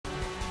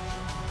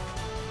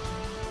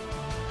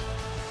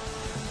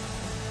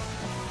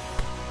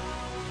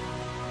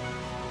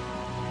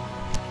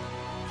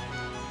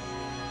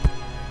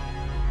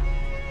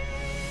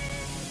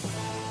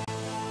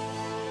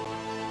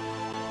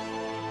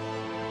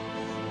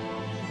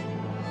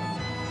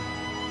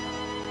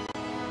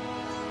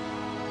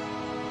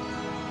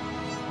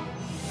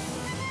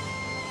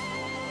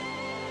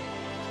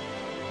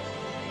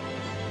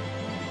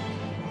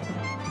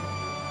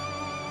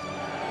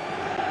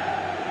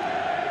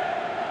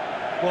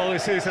Well,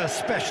 this is a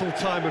special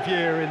time of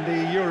year in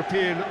the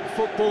European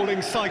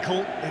footballing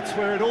cycle. It's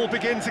where it all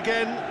begins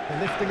again. The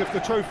lifting of the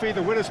trophy,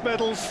 the winners'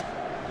 medals.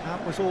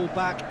 That was all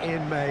back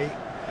in May.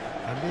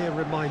 A mere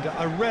reminder,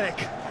 a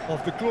relic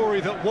of the glory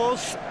that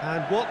was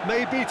and what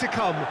may be to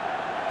come,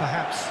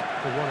 perhaps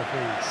for one of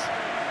these.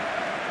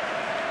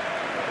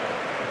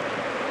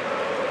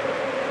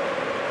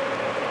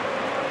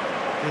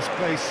 This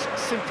place,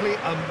 simply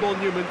a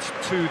monument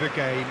to the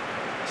game.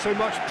 So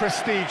much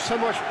prestige, so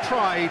much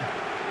pride,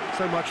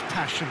 so much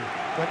passion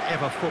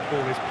whenever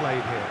football is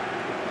played here.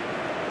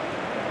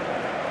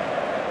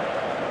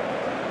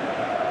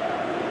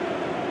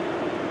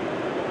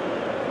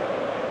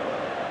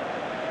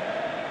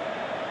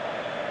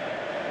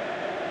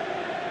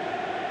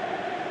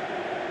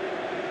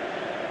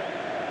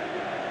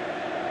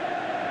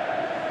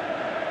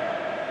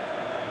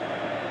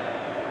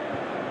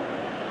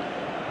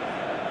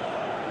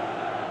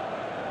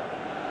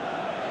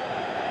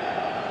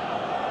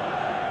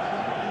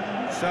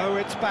 So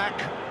it's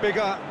back, bigger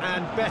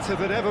and better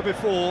than ever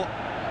before.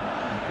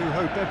 I do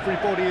hope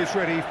everybody is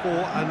ready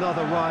for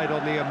another ride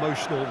on the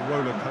emotional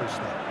roller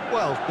coaster.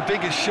 Well, the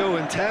biggest show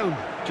in town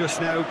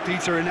just now,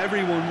 Peter, and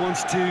everyone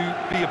wants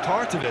to be a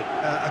part of it.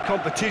 A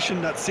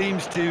competition that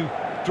seems to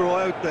draw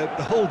out the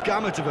whole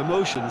gamut of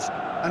emotions.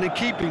 And in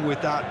keeping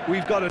with that,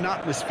 we've got an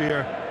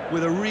atmosphere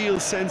with a real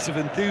sense of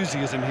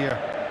enthusiasm here.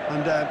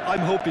 And I'm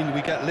hoping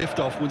we get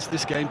liftoff once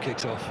this game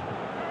kicks off.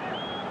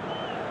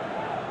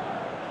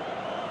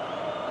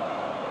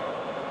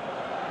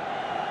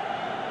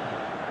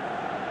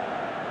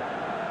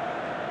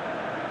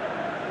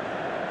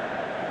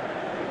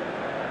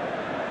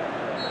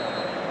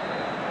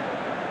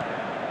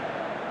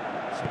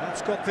 So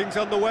that's got things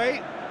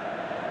underway.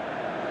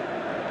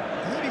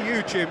 Who do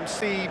you, Jim,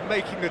 see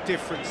making the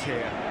difference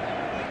here?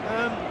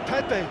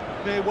 Pepe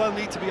may well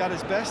need to be at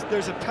his best.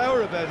 There's a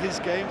power about his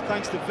game,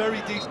 thanks to very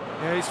decent...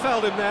 Yeah, he's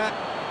fouled him there.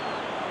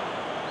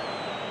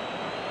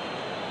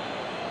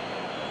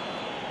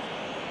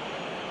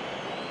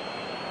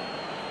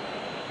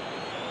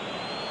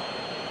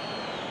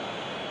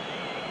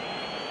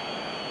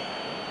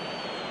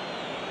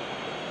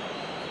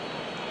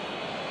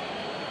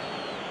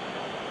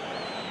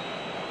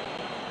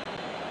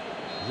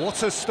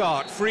 What a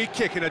start. Free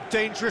kick in a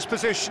dangerous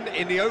position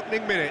in the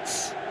opening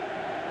minutes.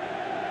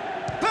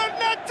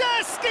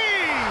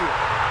 Bernardeschi!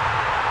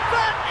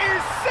 That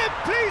is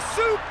simply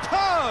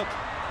superb!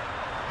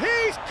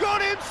 He's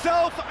got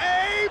himself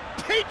a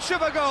peach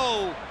of a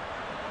goal!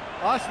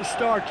 That's the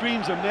start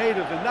dreams are made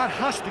of, and that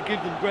has to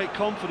give them great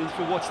confidence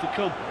for what's to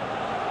come.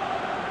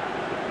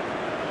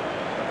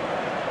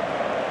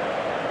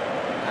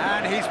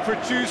 And he's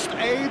produced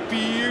a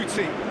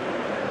beauty.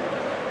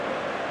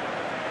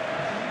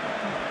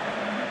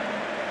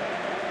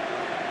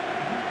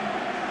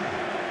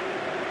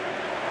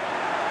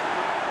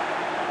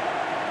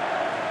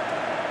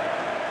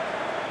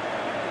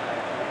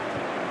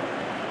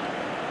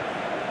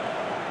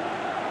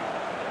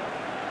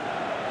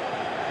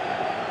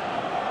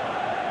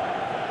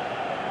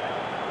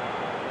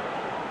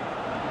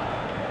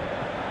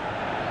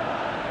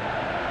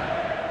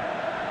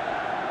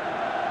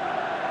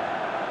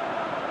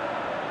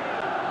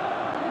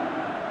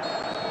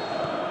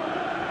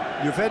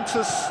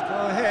 Juventus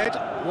go ahead,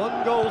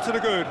 1 goal to the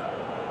good.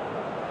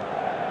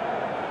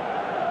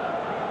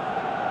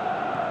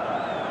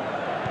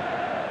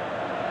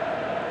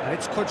 And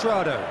it's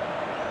Cuadrado.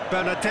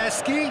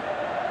 Bernardeschi.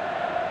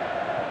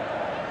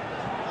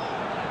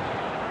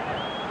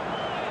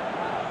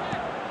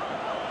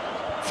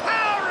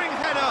 Towering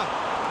header!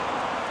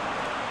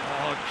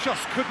 Oh,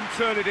 just couldn't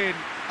turn it in.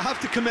 I have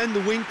to commend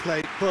the wing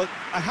play, but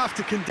I have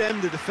to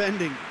condemn the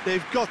defending.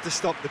 They've got to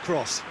stop the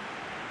cross.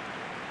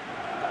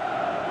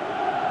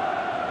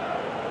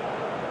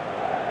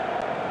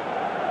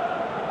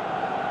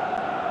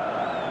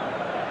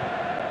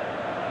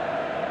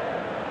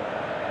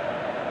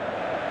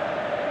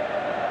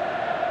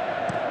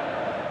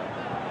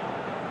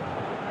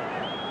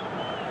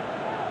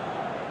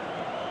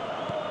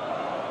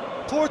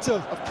 Porto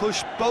have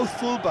pushed both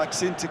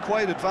fullbacks into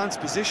quite advanced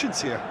positions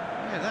here.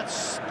 Yeah,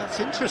 that's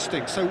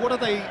interesting. So what are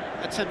they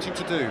attempting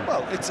to do?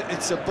 Well,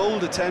 it's a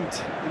bold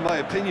attempt, in my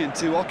opinion,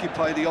 to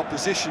occupy the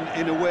opposition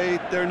in a way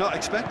they're not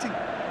expecting.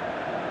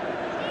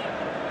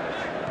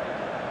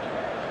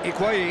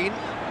 Higuain,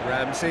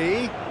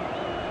 Ramsey.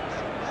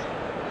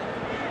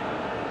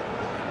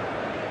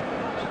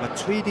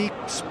 Matuidi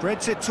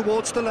spreads it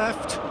towards the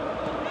left.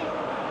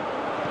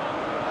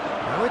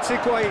 Now it's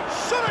Higuain.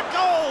 Shot a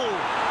goal!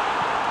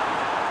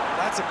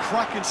 That's a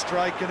cracking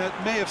strike, and it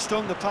may have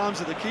stung the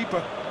palms of the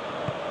keeper.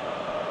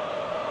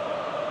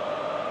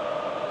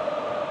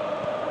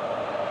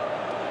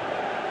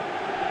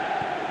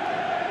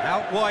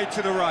 Out wide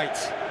to the right.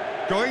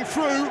 Going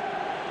through.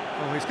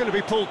 Oh, he's going to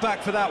be pulled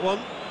back for that one.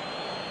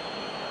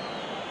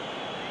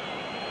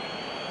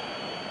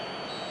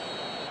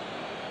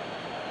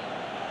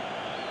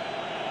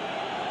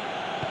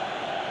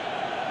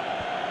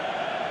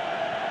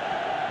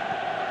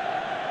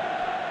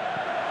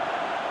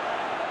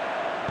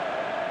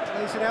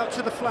 Plays it out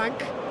to the flank.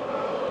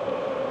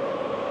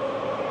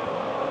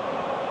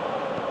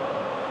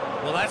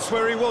 Well, that's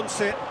where he wants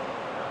it.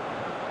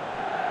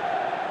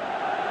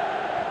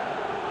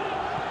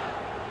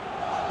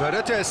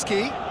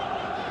 Bernardeschi.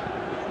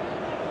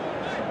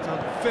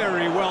 Done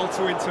very well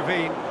to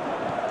intervene.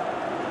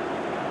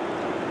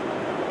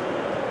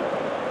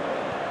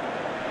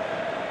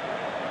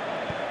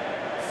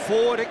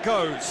 Forward it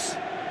goes.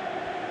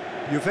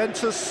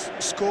 Juventus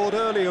scored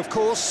early, of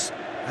course,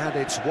 and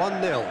it's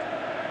 1-0.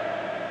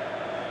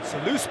 It's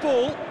a loose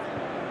ball.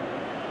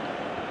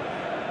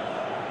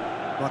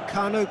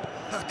 Marcano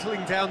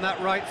hurtling down that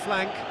right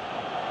flank.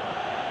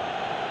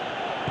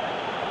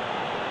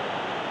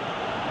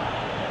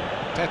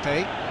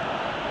 Pepe.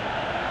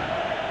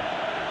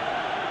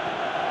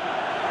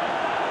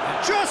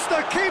 And just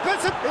the keeper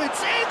to...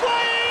 It's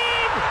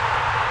Higuain!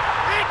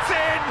 It's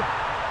in!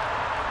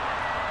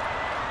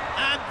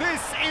 And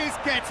this is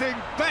getting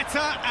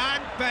better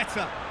and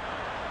better.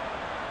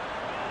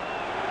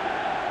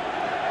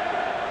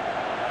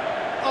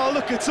 Oh,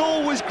 look, it's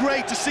always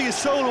great to see a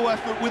solo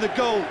effort with a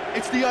goal.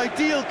 It's the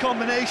ideal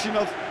combination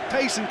of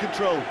pace and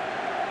control.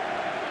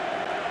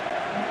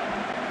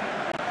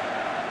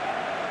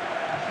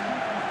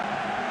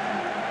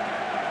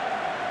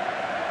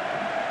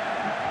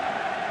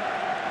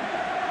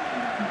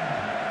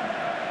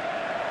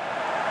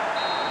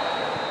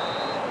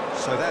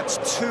 So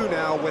that's 2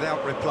 now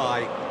without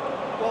reply.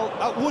 Well,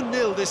 at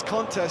 1-0, this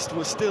contest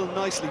was still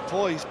nicely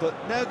poised, but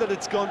now that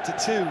it's gone to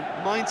 2,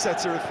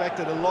 mindsets are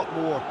affected a lot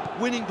more.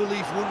 Winning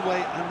belief one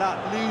way and that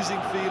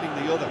losing feeling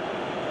the other.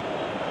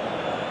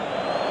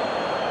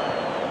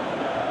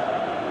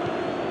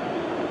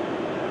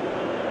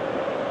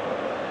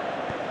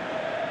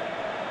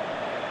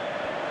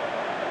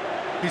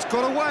 He's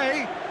got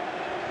away.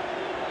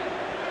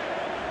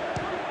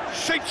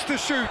 Shapes to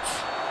shoot.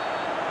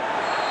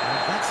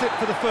 And that's it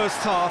for the first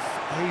half.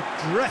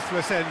 A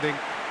breathless ending.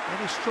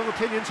 Any strong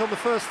opinions on the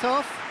first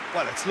half?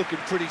 Well, it's looking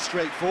pretty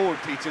straightforward,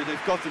 Peter.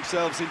 They've got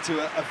themselves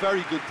into a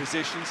very good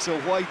position, so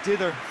why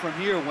dither from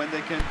here when they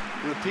can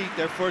repeat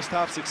their first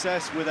half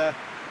success with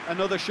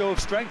another show of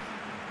strength?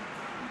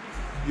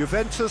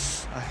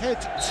 Juventus ahead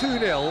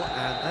 2-0,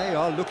 and they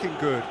are looking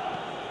good.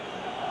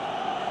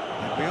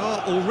 And we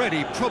are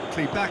already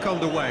promptly back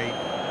underway.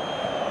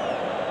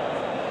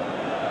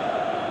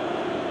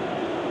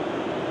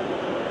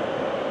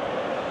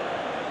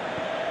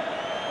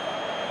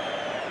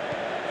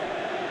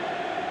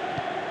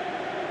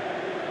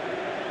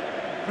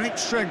 Great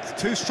strength,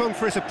 too strong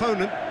for his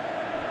opponent.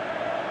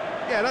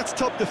 Yeah, that's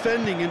top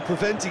defending and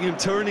preventing him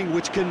turning,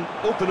 which can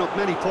open up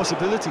many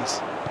possibilities.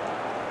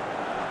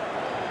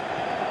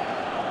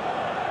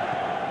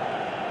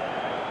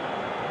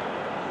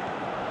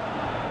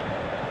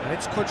 And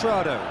it's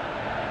Cuadrado.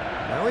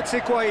 Now it's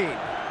Higuain.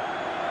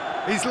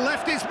 He's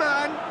left his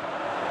man.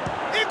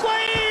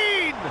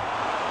 Higuain!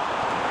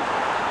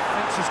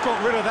 Defence has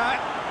got rid of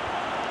that.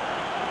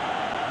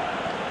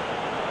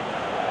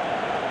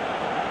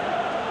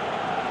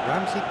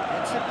 Ramsey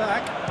gets it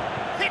back.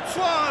 Hits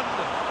one!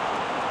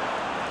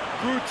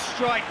 Good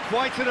strike,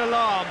 quite an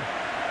alarm.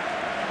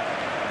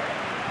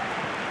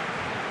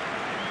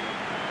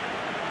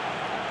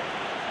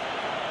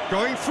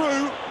 Going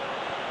through.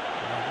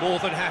 More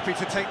than happy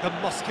to take the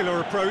muscular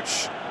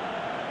approach.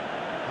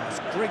 That's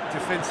great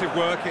defensive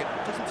work. It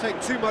doesn't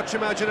take too much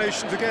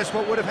imagination to guess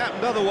what would have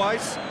happened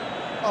otherwise.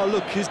 Oh,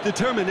 look, his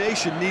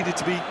determination needed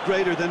to be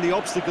greater than the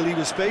obstacle he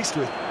was faced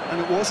with,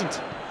 and it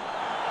wasn't.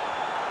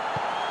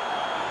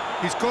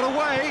 He's got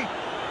away.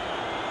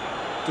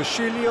 De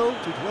Sciglio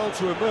did well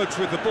to emerge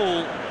with the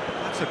ball.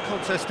 That's a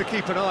contest to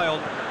keep an eye on.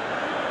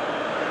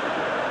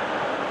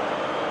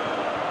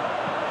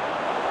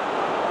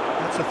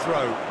 That's a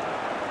throw.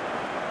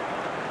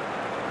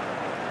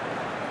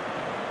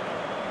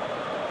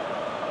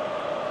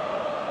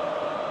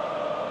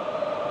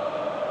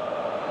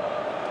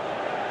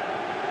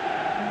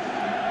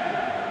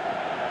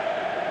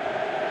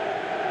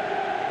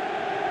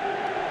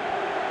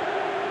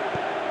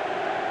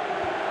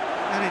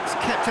 And it's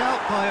kept out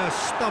by a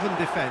stubborn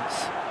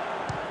defence.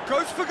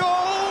 Goes for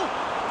goal!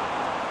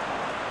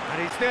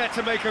 And he's there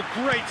to make a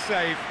great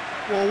save.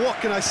 Well,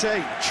 what can I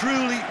say?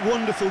 Truly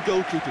wonderful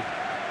goalkeeping.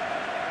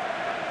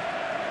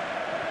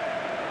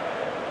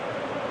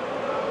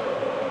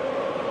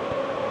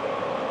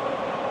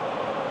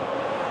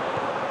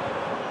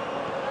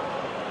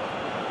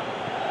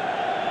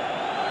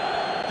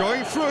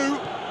 Going through.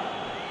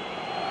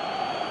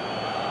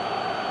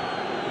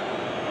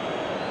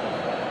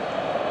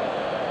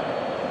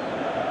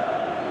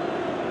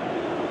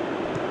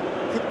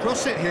 Could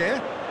cross it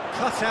here.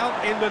 Cut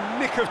out in the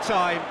nick of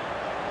time.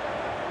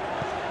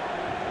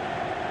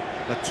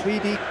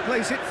 Matuidi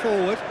plays it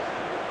forward.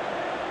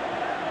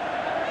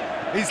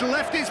 He's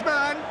left his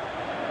man.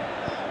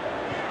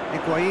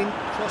 Higuain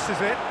crosses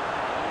it.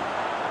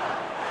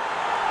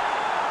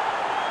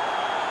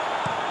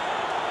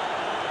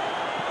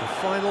 The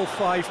final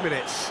 5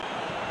 minutes.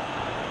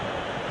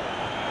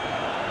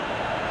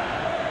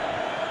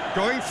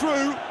 Going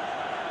through.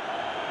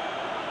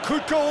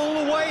 Could go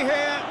all the way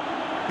here.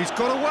 He's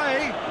got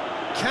away.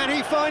 Can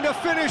he find a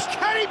finish?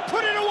 Can he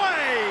put it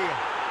away?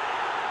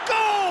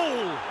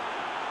 Goal!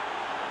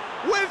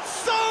 With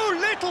so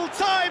little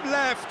time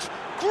left,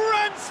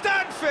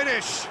 grandstand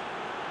finish.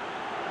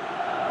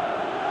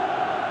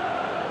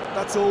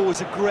 That's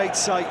always a great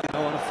sight, you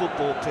know, on a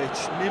football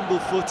pitch.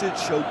 Nimble-footed,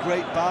 show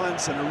great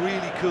balance and a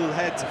really cool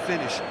head to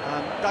finish.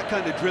 And that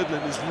kind of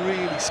dribbling is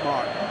really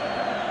smart.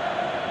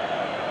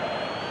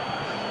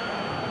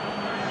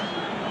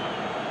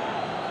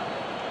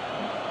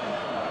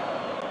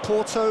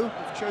 Porto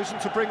have chosen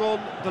to bring on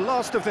the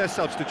last of their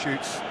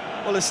substitutes.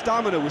 Well, his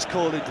stamina was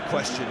called into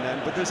question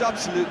then, but there's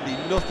absolutely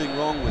nothing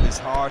wrong with his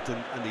heart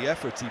and the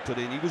efforts he put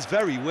in. He was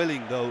very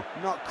willing, though,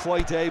 not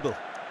quite able.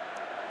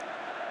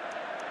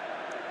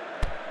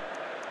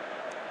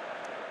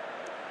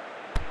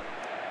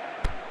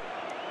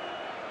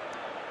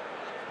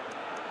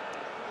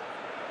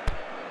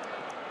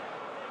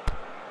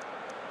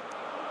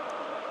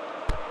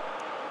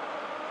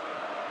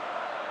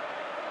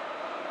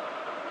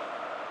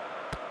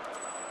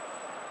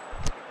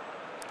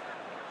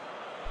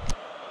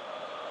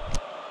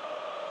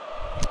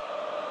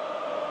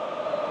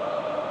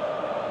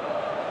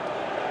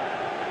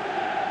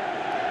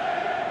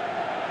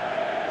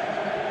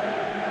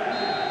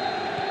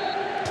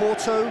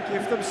 Porto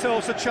give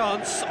themselves a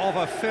chance of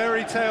a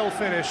fairy tale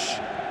finish.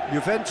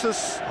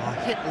 Juventus are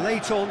hit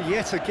late on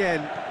yet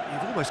again.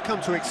 You've almost come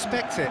to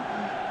expect it. And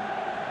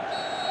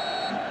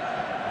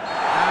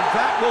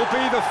that will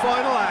be the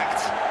final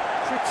act.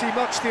 Pretty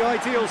much the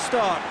ideal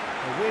start.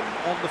 A win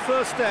on the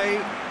first day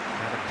and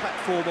a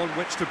platform on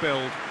which to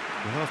build.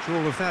 And after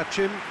all of that,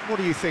 Jim, what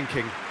are you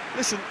thinking?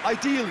 Listen,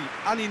 ideally,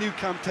 any new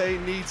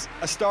campaign needs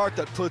a start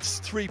that puts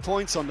 3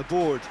 points on the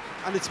board,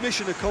 and it's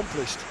mission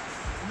accomplished.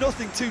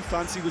 Nothing too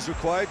fancy was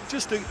required,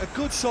 just a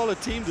good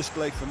solid team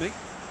display for me.